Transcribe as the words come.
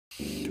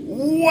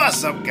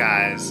What's up,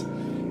 guys?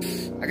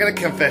 I got a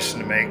confession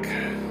to make.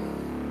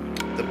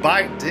 The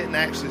bike didn't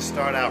actually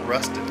start out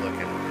rusted looking.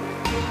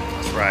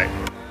 That's right,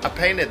 I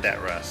painted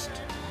that rust.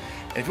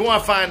 And if you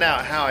want to find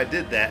out how I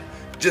did that,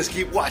 just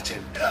keep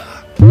watching.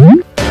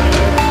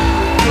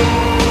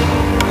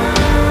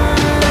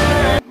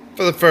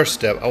 For the first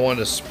step, I wanted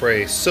to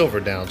spray silver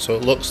down so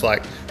it looks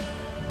like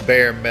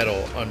bare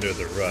metal under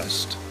the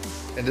rust.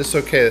 And it's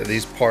okay that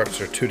these parts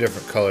are two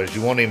different colors.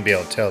 You won't even be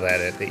able to tell that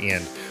at the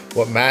end.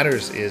 What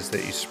matters is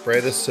that you spray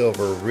the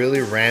silver really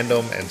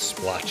random and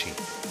splotchy.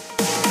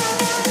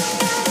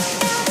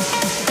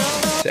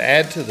 To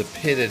add to the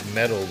pitted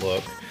metal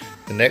look,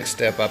 the next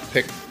step I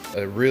picked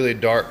a really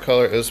dark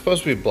color. It was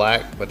supposed to be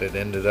black, but it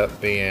ended up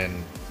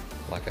being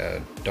like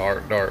a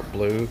dark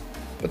blue.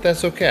 But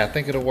that's okay, I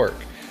think it'll work.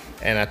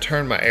 And I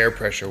turned my air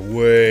pressure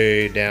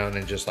way down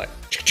and just like,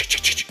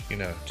 you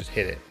know, just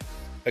hit it.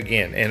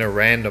 Again, in a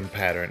random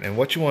pattern. And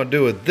what you want to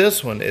do with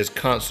this one is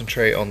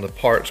concentrate on the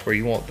parts where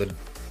you want the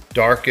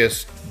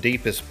darkest,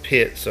 deepest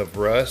pits of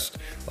rust,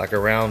 like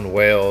around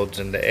welds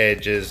and the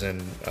edges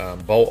and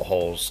bolt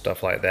holes,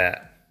 stuff like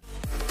that.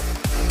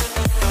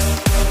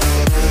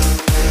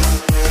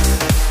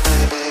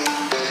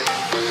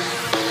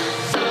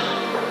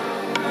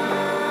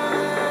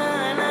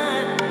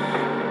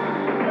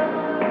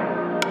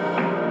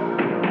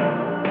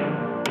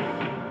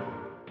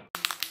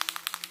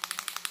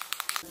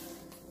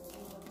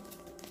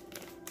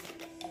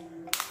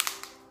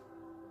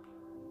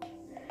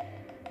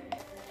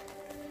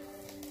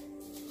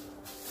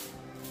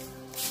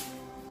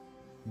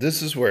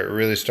 This is where it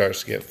really starts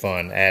to get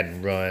fun,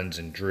 adding runs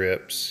and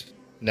drips.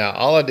 Now,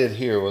 all I did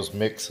here was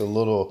mix a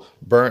little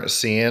burnt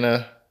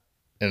sienna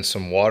and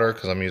some water,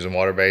 because I'm using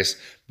water-based.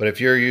 But if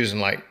you're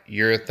using like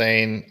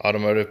urethane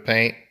automotive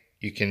paint,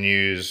 you can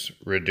use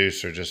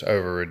reducer, just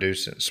over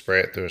reduce it,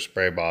 spray it through a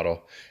spray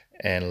bottle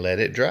and let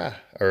it dry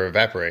or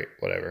evaporate,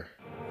 whatever.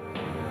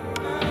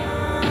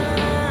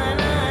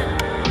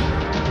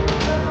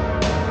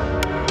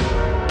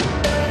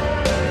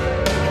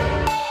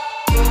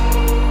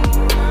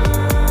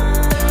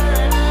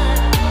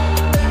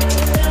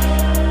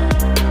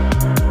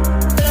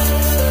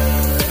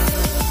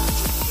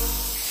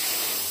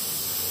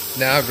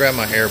 Now I grab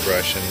my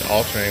airbrush and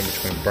alternating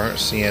between burnt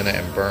sienna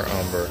and burnt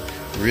umber,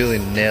 really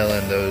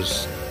nailing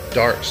those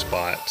dark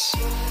spots,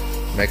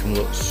 make them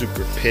look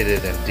super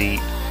pitted and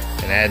deep,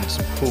 and adding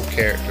some cool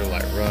character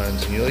like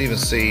runs. And you'll even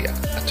see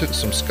I took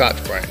some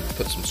Scotch-Brite and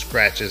put some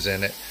scratches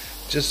in it,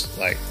 just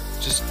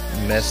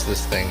mess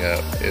this thing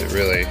up. It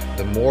really,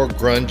 the more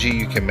grungy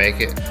you can make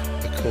it,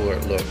 the cooler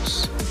it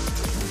looks.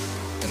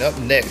 And up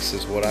next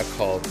is what I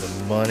call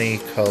the money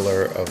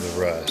color of the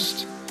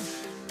rust.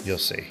 You'll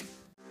see.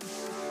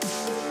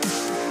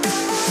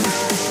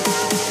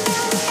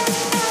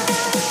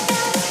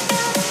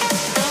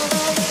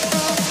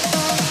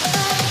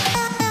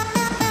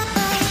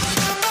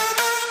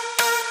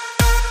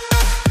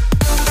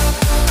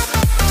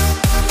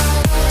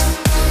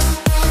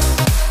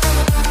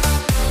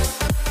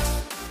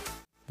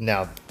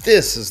 Now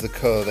this is the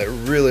color that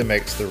really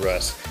makes the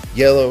rust.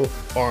 Yellow,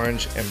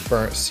 orange, and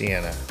burnt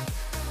sienna.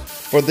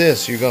 For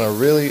this, you're gonna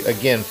really,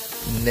 again,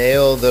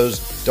 nail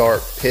those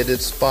dark pitted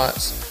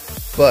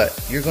spots,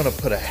 but you're gonna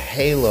put a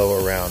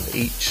halo around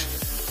each,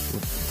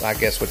 I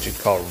guess what you'd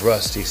call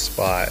rusty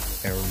spot.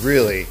 And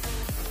really,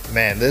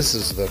 man, this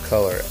is the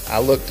color. I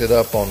looked it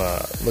up on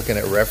looking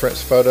at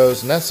reference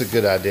photos, and that's a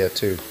good idea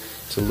too,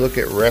 to look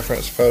at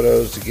reference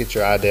photos to get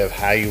your idea of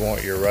how you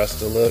want your rust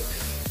to look.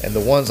 And the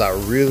ones I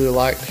really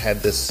liked had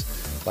this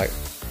like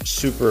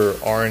super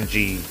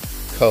orangey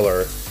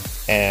color.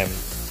 And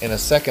in a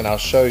second, I'll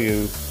show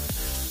you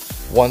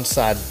one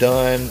side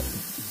done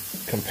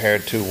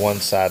compared to one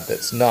side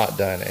that's not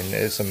done. And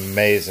it's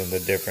amazing the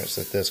difference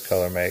that this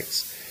color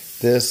makes.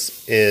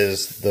 This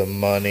is the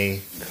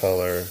money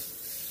color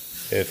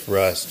if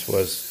rust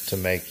was to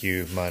make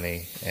you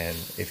money. And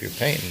if you're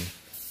painting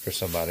for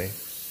somebody,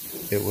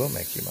 it will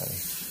make you money.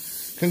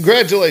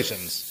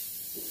 Congratulations!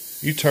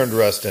 You turned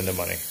rust into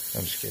money.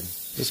 I'm just kidding.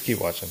 Just keep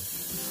watching.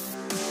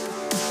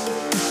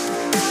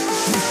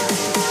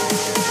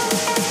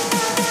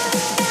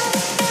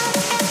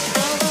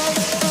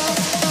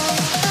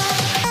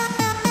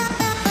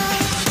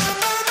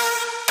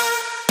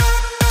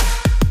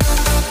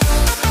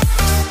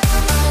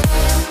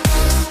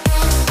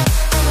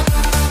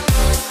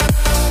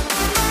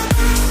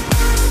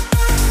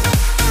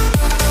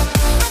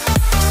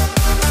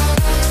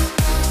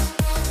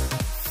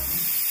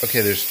 Okay,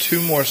 there's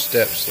two more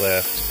steps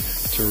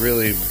left to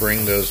really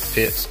bring those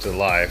pits to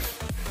life.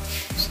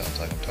 Sounds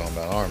like I'm talking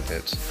about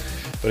armpits.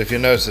 But if you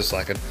notice, it's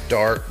like a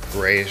dark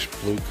grayish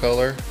blue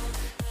color,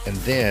 and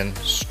then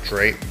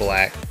straight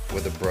black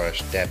with a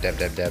brush, dab, dab,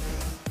 dab, dab,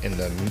 in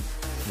the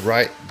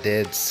right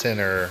dead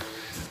center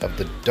of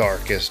the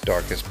darkest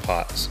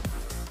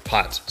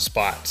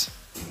spots.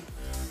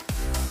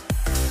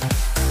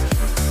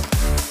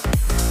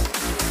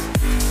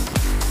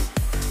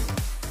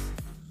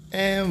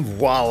 And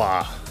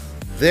voila!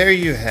 There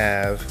you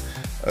have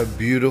a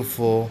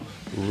beautiful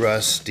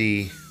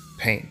rusty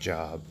paint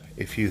job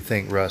if you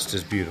think rust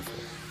is beautiful.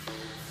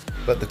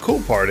 But the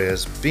cool part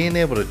is being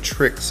able to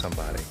trick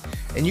somebody.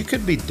 And you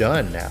could be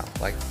done now.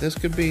 Like this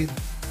could be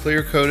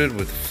clear coated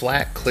with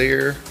flat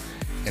clear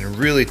and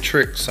really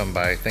trick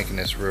somebody thinking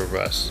it's real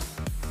rust.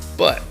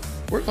 But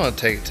we're going to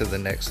take it to the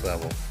next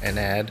level and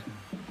add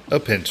a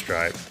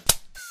pinstripe.